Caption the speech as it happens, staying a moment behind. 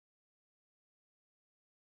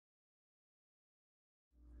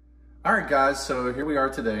All right, guys, so here we are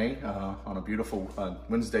today on a beautiful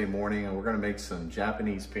Wednesday morning, and we're gonna make some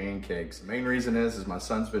Japanese pancakes. The main reason is my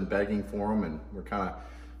son's been begging for them, and we're kind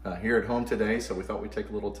of here at home today, so we thought we'd take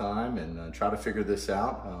a little time and try to figure this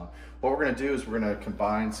out. What we're gonna do is we're gonna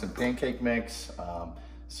combine some pancake mix,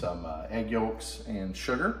 some egg yolks, and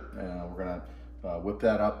sugar. We're gonna whip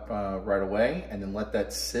that up right away and then let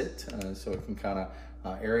that sit so it can kind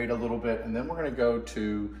of aerate a little bit. And then we're gonna go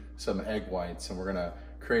to some egg whites, and we're gonna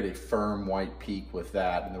create a firm white peak with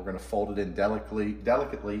that, and then we're gonna fold it in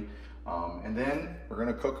delicately, and then we're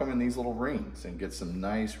gonna cook them in these little rings and get some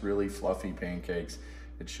nice, really fluffy pancakes.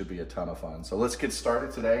 It should be a ton of fun. So let's get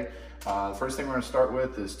started today. The first thing we're gonna start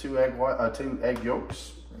with is two egg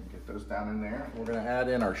yolks. We're gonna get those down in there. We're gonna add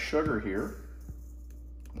in our sugar here.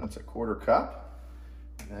 That's a 1/4 cup.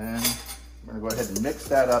 And we're gonna go ahead and mix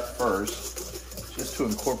that up first, just to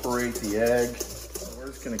incorporate the egg. We're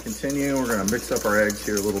just gonna continue. We're gonna mix up our eggs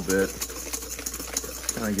here a little bit,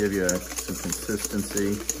 kind of give you some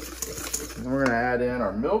consistency. And then we're gonna add in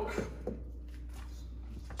our milk.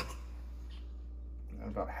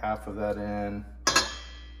 About half of that in,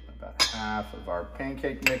 about half of our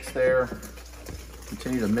pancake mix there.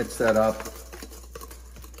 Continue to mix that up.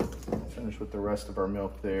 Finish with the rest of our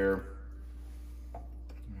milk there.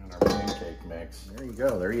 And our pancake mix. There you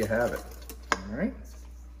go, there you have it. All right.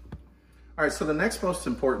 All right, so the next most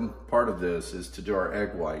important part of this is to do our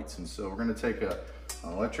egg whites. And so we're gonna take an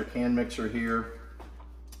electric hand mixer here.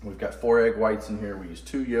 We've got 4 egg whites in here. We use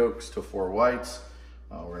 2 yolks to 4 whites.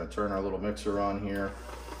 We're gonna turn our little mixer on here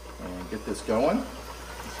and get this going.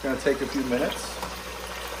 It's gonna take a few minutes.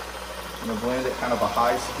 I'm gonna blend it kind of a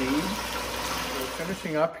high speed. We're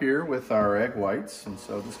finishing up here with our egg whites, and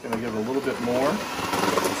so just gonna give it a little bit more.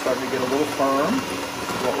 It's starting to get a little firm,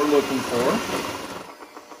 what we're looking for.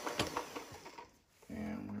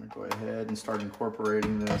 Go ahead and start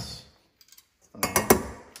incorporating this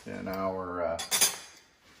in our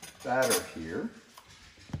batter here.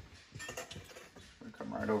 I'm gonna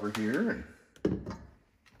come right over here, and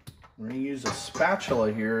we're gonna use a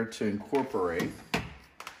spatula here to incorporate.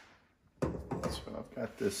 So I've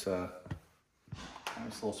got this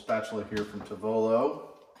nice little spatula here from Tavolo,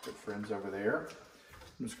 good friends over there.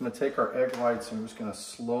 I'm just gonna take our egg whites and I'm just gonna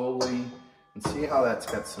slowly, and see how that's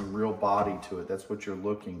got some real body to it. That's what you're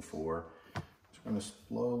looking for. So I'm gonna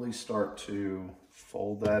slowly start to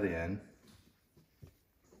fold that in.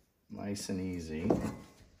 Nice and easy.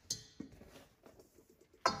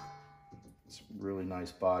 It's really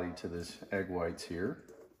nice body to this egg whites here.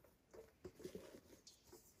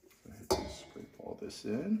 Go ahead and scrape all this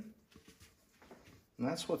in. And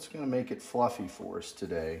that's what's gonna make it fluffy for us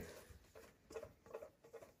today.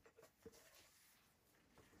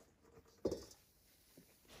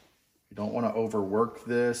 You don't want to overwork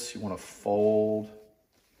this. You want to fold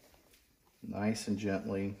nice and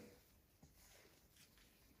gently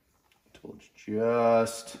until it's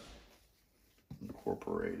just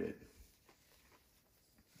incorporated.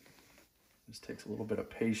 This takes a little bit of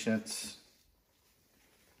patience.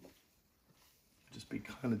 Just be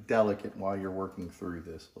kind of delicate while you're working through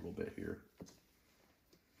this a little bit here.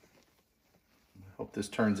 I hope this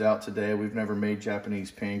turns out today. We've never made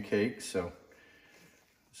Japanese pancakes, so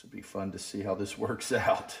this will be fun to see how this works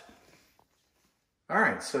out. All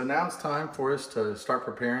right, so now it's time for us to start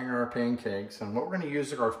preparing our pancakes. And what we're gonna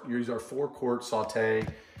use is our 4-quart saute.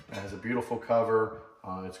 It has a beautiful cover.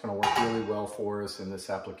 It's gonna work really well for us in this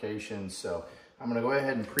application. So I'm gonna go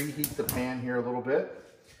ahead and preheat the pan here a little bit.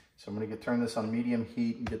 So I'm gonna turn this on medium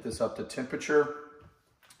heat and get this up to temperature.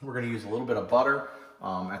 We're gonna use a little bit of butter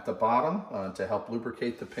at the bottom to help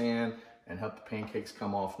lubricate the pan and help the pancakes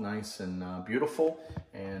come off nice and beautiful.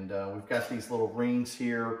 And we've got these little rings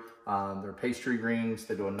here. They're pastry rings.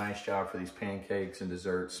 They do a nice job for these pancakes and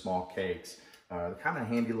desserts, small cakes. They're kind of a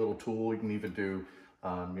handy little tool. You can even do,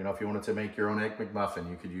 you know, if you wanted to make your own egg McMuffin,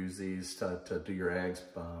 you could use these to do your eggs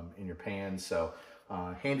in your pan. So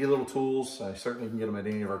handy little tools. I certainly can get them at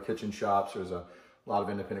any of our kitchen shops. There's a lot of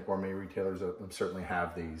independent gourmet retailers that certainly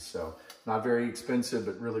have these. So not very expensive,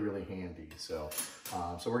 but really, really handy. So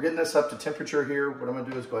so we're getting this up to temperature here. What I'm gonna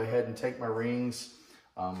do is go ahead and take my rings,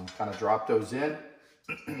 kind of drop those in.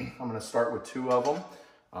 I'm gonna start with 2 of them.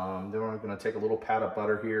 Then we're gonna take a little pat of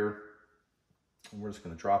butter here. And we're just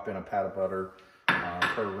gonna drop in a pat of butter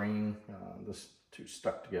per ring. This 2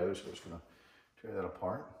 stuck together, so we're just gonna tear that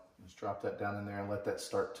apart. Just drop that down in there and let that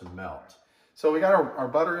start to melt. So we got our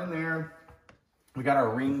butter in there. We got our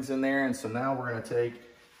rings in there, and so now we're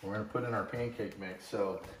gonna put in our pancake mix.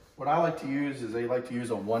 So what I like to use is, I like to use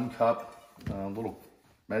a 1 cup little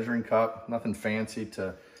measuring cup, nothing fancy,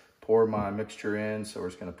 to pour my mixture in. So we're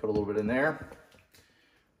just gonna put a little bit in there.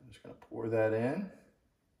 I'm just gonna pour that in.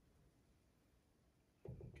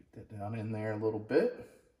 Get that down in there a little bit.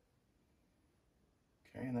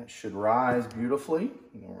 Okay, and that should rise beautifully.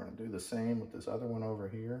 And then we're gonna do the same with this other one over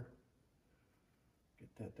here.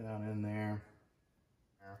 Get that down in there.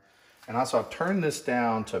 And also I've turned this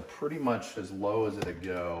down to pretty much as low as it'll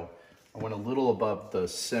go. I went a little above the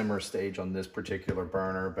simmer stage on this particular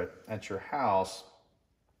burner, but at your house,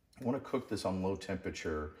 you want to cook this on low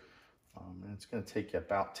temperature. And it's going to take you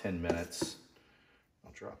about 10 minutes.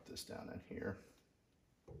 I'll drop this down in here.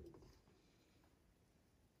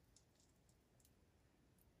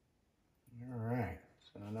 All right,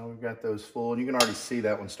 so now we've got those full, and you can already see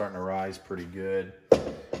that one's starting to rise pretty good.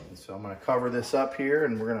 And so I'm going to cover this up here,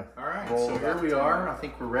 and we're going to all right, so here we are. I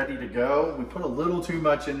think we're ready to go. We put a little too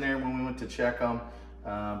much in there when we went to check them.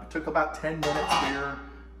 It took about 10 minutes here.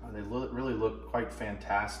 They really look quite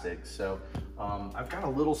fantastic. So I've got a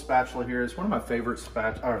little spatula here. It's one of my favorite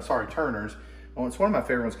turners. Oh, it's one of my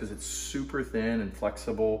favorite ones because it's super thin and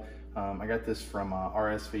flexible. I got this from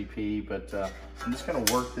RSVP, but I'm just gonna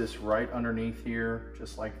work this right underneath here,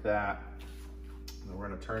 just like that. And we're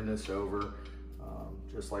gonna turn this over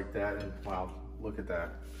just like that. And wow, look at that.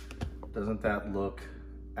 Doesn't that look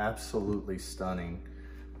absolutely stunning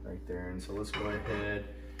right there? And so let's go ahead.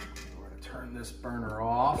 We're gonna turn this burner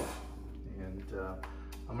off, and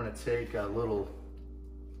I'm gonna take a little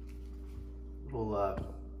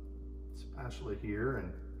spatula here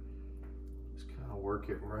and just kind of work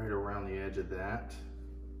it right around the edge of that.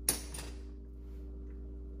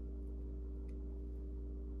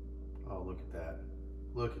 Oh, look at that.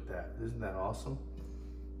 Look at that. Isn't that awesome?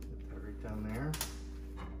 Put that right down there.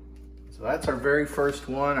 So that's our very first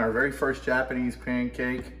one, our very first Japanese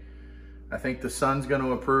pancake. I think the son's going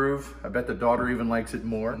to approve. I bet the daughter even likes it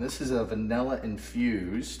more. And this is a vanilla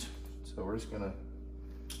infused. So we're just going to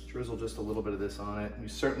drizzle just a little bit of this on it. You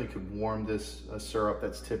certainly could warm this syrup.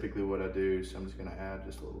 That's typically what I do. So I'm just going to add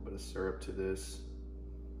just a little bit of syrup to this.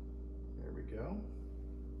 There we go.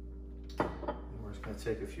 And we're just going to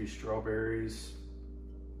take a few strawberries,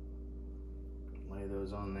 lay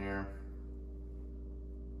those on there.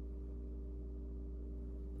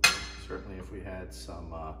 Certainly if we had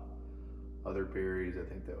some other berries, I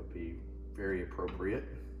think that would be very appropriate.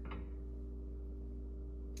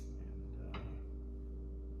 And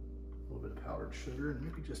a little bit of powdered sugar, and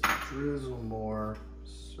maybe just a drizzle more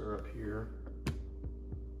syrup here.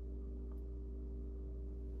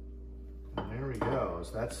 And there we go.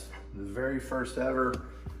 So that's the very first ever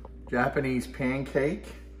Japanese pancake,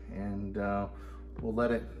 and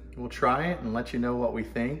we'll try it and let you know what we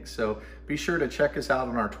think. So be sure to check us out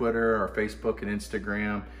on our Twitter, our Facebook, and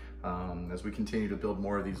Instagram as we continue to build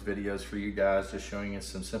more of these videos for you guys, just showing us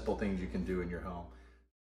some simple things you can do in your home.